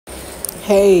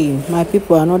Hey my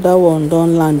people, another one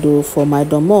don land for my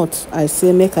domot. I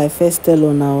say make I first tell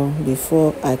una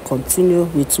before I continue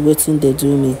with wetin dey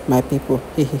do me, my people.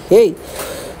 Hey,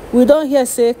 we don hear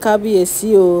say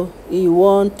Kabiyesi he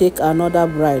wan take another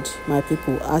bride, my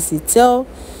people, as he tell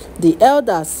the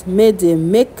elders make dem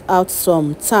make out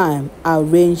some time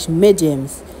arrange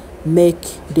mediums make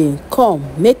dem come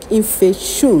make him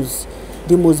face choose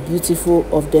the most beautiful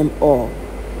of them all,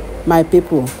 my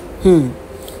people.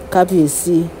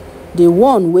 Kabiyesi, the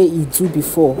one wey he do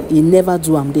before, he never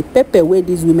do am. The pepper wey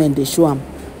these women dey show am,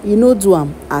 he no do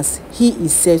am as he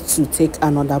is set to take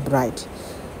another bride.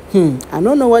 I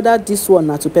no know whether this one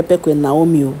na to pepper Queen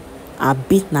Naomi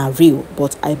abi na real,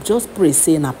 but I just pray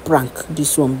say na prank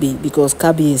this one be, because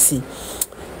Kabiyesi,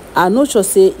 I no sure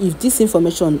say if this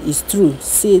information is true,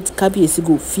 say Kabiyesi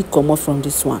go fit comot from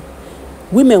this one.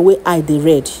 Women wey eye dey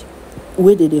red,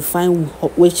 wey dey find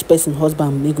which person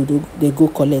husband make dey go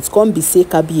collect, come be say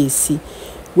Kabiyesi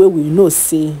wey we know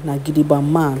say na gidigba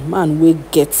man wey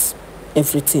get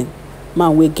everything,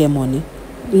 man wey get money,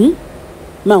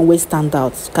 man wey stand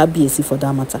out, Kabiyesi for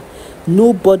that matter.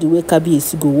 Nobody wey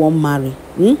Kabiyesi go wan marry,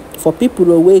 for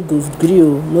people wey go gree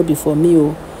no be for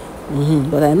me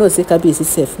but I know say Kabiyesi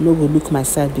sef no go look my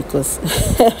side, because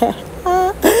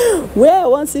where I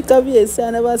wan see Kabiyesi,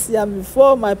 I never see am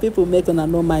before, my people. Make una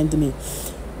no mind me.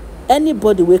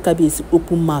 Anybody wey Kabiyesi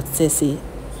open mouth say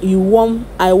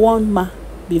I want ma,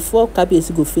 before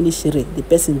Kabiyesi go finish the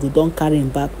person go don carry him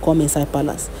back come inside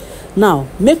palace. Now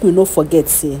make we no forget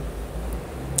say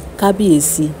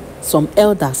Kabiyesi, some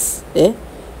elders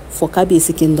for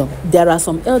Kabiyesi kingdom, there are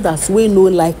some elders wey no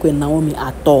like Queen Naomi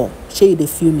at all. Shey you dey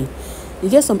feel me? You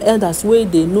get some elders wey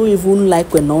dey no even like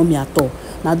Queen Naomi at all.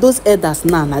 Now those elders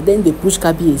now then they push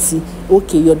Kabiyesi,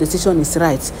 okay, your decision is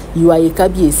right, you are a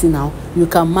Kabiyesi now, you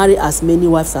can marry as many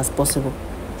wives as possible.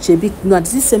 Shebi na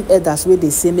these same elders wey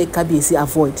dey say make Kabiyesi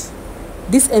avoid.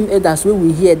 These same elders wey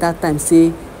we hear that time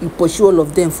say he pursue all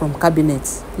of them from cabinet,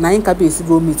 na him Kabiyesi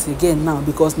go meet again now,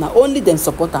 because na only them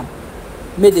support am.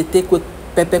 Make they take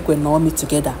pepper Queen Naomi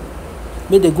together,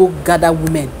 make they go gather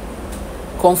women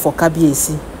come for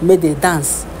Kabiyesi, make they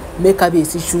dance, make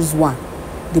Kabiyesi choose one,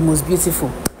 the most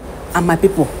beautiful. And my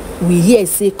people, we hear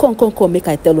say come make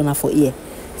I tell una for ear,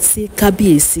 say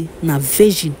Kabiyesi na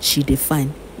virgin she dey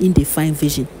find, in dey find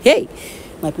virgin. Hey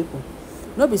my people,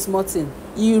 no be small thing.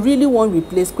 You really wan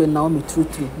replace Queen Naomi true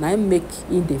na him make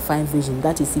in dey find virgin.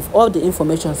 That is if all the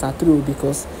informations are true,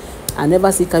 because I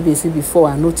never see Kabiyesi before,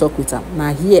 I no talk with am.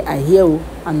 Na here I hear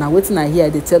and na wetin I hear I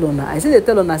dey tell una. I say dey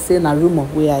tell una say na rumor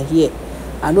wey I hear,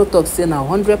 I no talk say na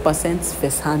 100%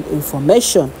 first hand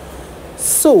information.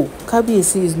 So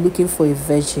Kabiyesi is looking for a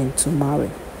virgin to marry,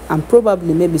 and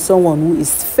probably maybe someone who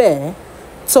is fair,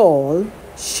 tall,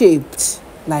 shaped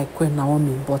like Queen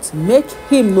Naomi, but make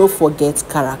him no forget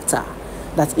character.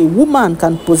 That a woman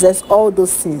can possess all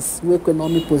those things wey Queen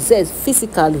Naomi possess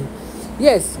physically.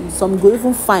 Yes, some go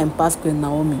even fine pass Queen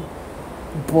Naomi,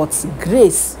 but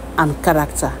grace and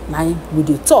character na him we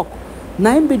dey talk.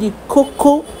 Na him be the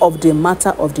cocoa of the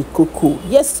matter of the cocoa.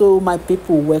 Yes, so my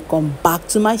people, welcome back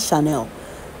to my channel.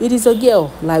 It is a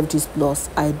girl, Life Gist Plus.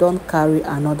 I don't carry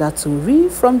another to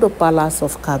read from the palace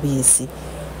of Kabiyesi.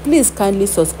 Please kindly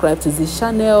subscribe to this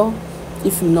channel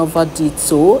if you never did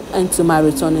so, and to my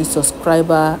returning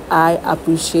subscriber, I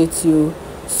appreciate you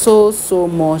so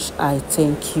much. I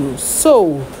thank you.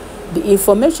 So the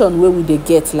information where we dey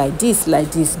get like this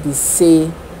be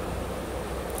say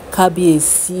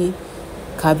Kabiyesi,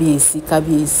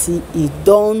 he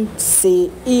don't say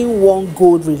he wan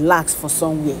go relax for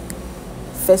somewhere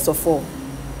first of all,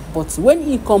 but when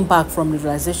he come back from the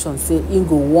realization say he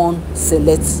go wan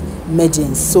select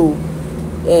mediums. So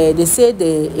they say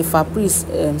if a priest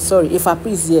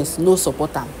yes no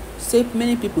support am. Say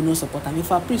many people no support am. If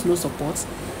a priest no support,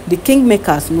 the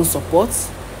kingmakers no support,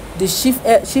 the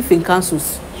chief in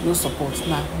councils no support.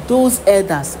 Now those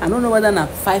elders, I don't know whether na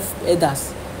 5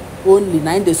 elders only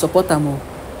na they support am,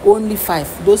 only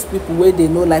 5. Those people where they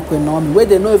know like Queen Naomi, where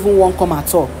they no even want come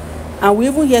at all. And we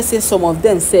even hear say some of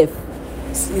them say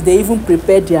they even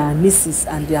prepare their nieces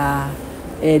and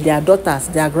their daughters,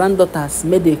 their granddaughters,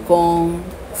 may they come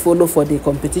follow for the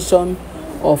competition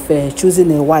of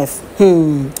choosing a wife.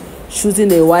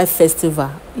 Choosing a wife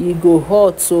festival. E go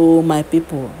hot, so my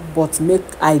people, but make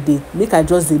I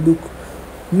just dey look,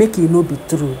 make it no be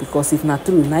true, because if not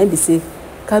true, now be say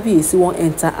Kabiyesi won't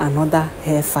enter another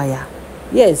hellfire.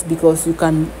 Yes, because you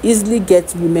can easily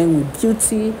get women with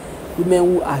beauty, women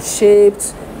who are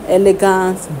shaped,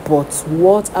 elegant, but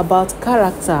what about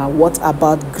character? What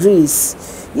about grace?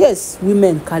 Yes,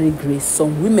 women carry grace.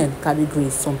 Some women carry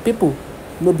grace. Some people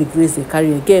no be grace they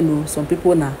carry again. Some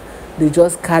people now they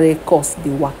just carry course, they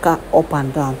waka up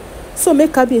and down. So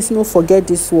make Kabiyesi no forget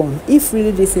this one. If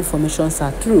really these informations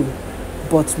are true,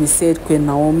 but we said Queen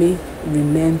Naomi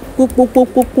remain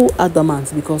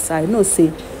adamant, because I know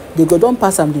say they go don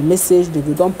pass am the message, they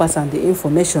go don pass am the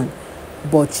information,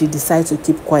 but she decide to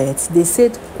keep quiet. They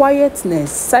said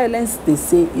quietness, silence, they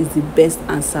say, is the best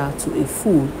answer to a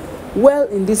fool. Well,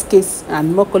 in this case,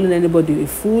 I'm not calling anybody a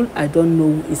fool. I don't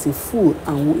know who is a fool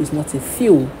and who is not a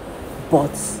fool,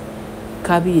 but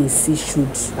Kabiyesi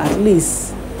should at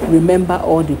least remember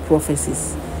all the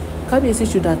prophecies.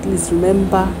 Kabiyesi should at least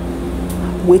remember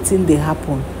wetin dey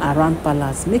happen around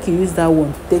palace. Make you use that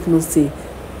one take note, say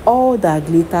all that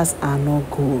glitters are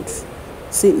not gold.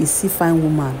 Say you see fine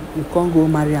woman, you can't go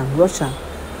marry am, rush am,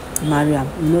 marry am,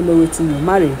 you no know wetin you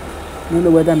marry, you no know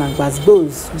whether na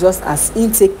gbasgbos. Just as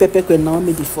im take pepper Queen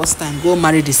Naomi the first time, go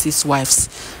marry the 6 wives.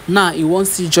 Now you wan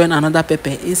still join another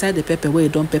pepper inside the pepper wey you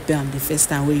don pepper am the first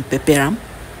time wey you pepper am.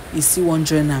 You still wan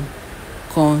join am,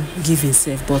 come give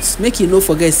himself. But make you no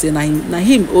forget, say na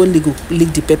him only go lick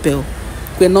the pepper.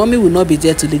 Queen Naomi will not be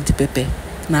there to lick the pepper.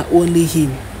 Na only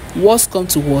him. Worst come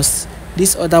to worst,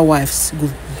 these other wives go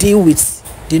deal with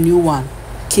the new one.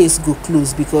 Case go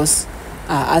close, because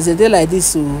as a day like this,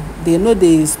 so they know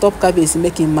they stop Kabiyesi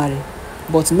make him marry,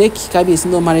 but make Kabiyesi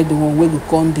no marry the one wey go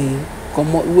come dey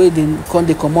comot, wey dey come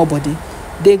dey comot body.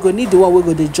 They go need the one wey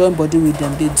go dey join body with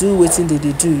them. They do wetin they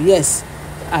dey do. Yes,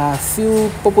 I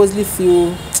purposely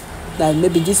feel that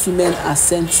maybe these women are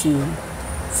sent to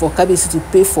for Kabiyesi to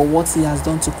pay for what he has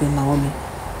done to Queen Naomi.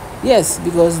 Yes,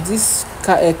 because this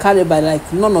caliber,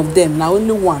 like none of them, na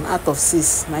only 1 out of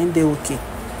 6 na im dey okay.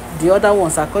 The other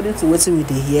ones, according to wetin we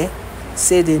dey hear,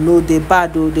 say they know they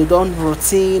bad, or they don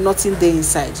routine, nothing dey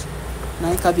inside. Na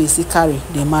im Kabiyesi carry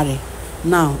dey marry.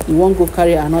 Now you wan go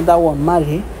carry another one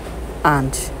marry,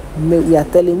 and we are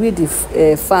telling we the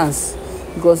fans,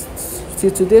 because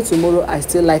till today, tomorrow, I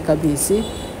still like Kabiyesi.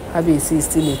 Kabiyesi is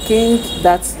still a king.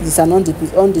 That is an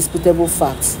undisputable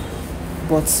fact.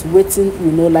 But wetin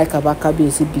we no like about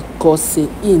Kabiyesi, because say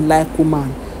im like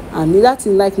woman, and that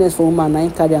im likeness for woman na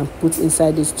im carry am put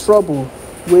inside this trouble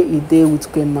wey e dey with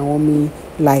Queen Naomi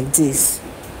like this.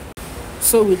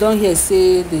 So we don hear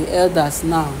say the elders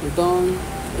now,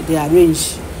 they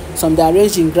arrange, some dey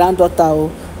arrange im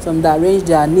granddaughter, some dey arrange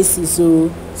their nieces,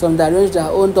 some dey arrange their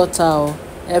own daughter.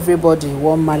 Everybody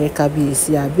wan marry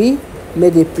Kabiyesi, abi?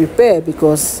 Make they prepare,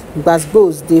 because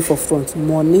gbasgbos dey for front.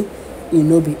 Money, e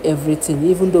no be everything.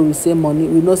 Even though we say money,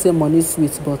 we know say money is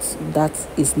sweet, but that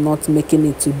is not making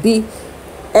it to be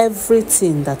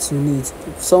everything that you need.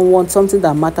 Something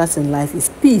that matters in life is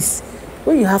peace.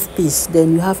 When you have peace,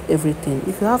 then you have everything.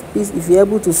 If you have peace, if you're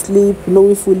able to sleep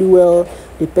knowing fully well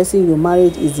the person you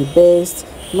married is the best,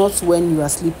 not when you are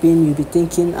sleeping you be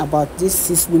thinking about these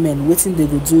 6 women, wetin they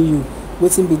go do you,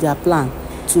 wetin be their plan.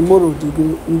 Tomorrow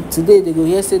today they go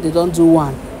hear say they don't do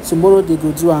one, tomorrow they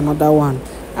go do another one.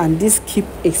 And this keep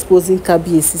exposing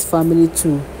Kabiyesi's family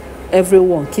to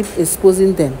everyone, keep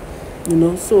exposing them,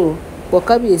 so. But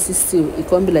Kabiyesi still, it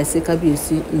can't be like say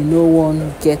Kabiyesi, no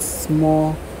one gets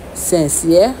more sense.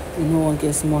 Yeah, no one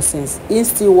gets more sense. He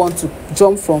still want to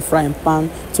jump from frying pan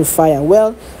to fire.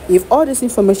 Well, if all these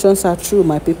informations are true,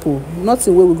 my people,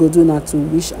 nothing we go do now to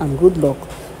wish am good luck,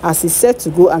 as he said to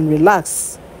go and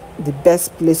relax. The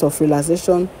best place of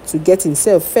relaxation, to get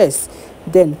himself first,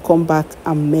 then come back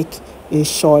and make a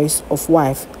choice of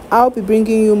wife. I'll be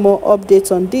bringing you more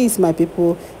updates on this, my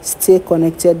people. Stay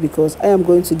connected, because I am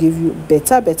going to give you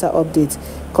better updates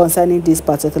concerning this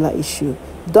particular issue.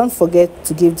 Don't forget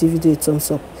to give the video a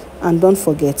thumbs up, and don't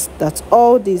forget that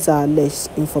all these are alleged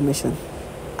information.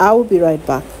 I will be right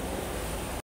back.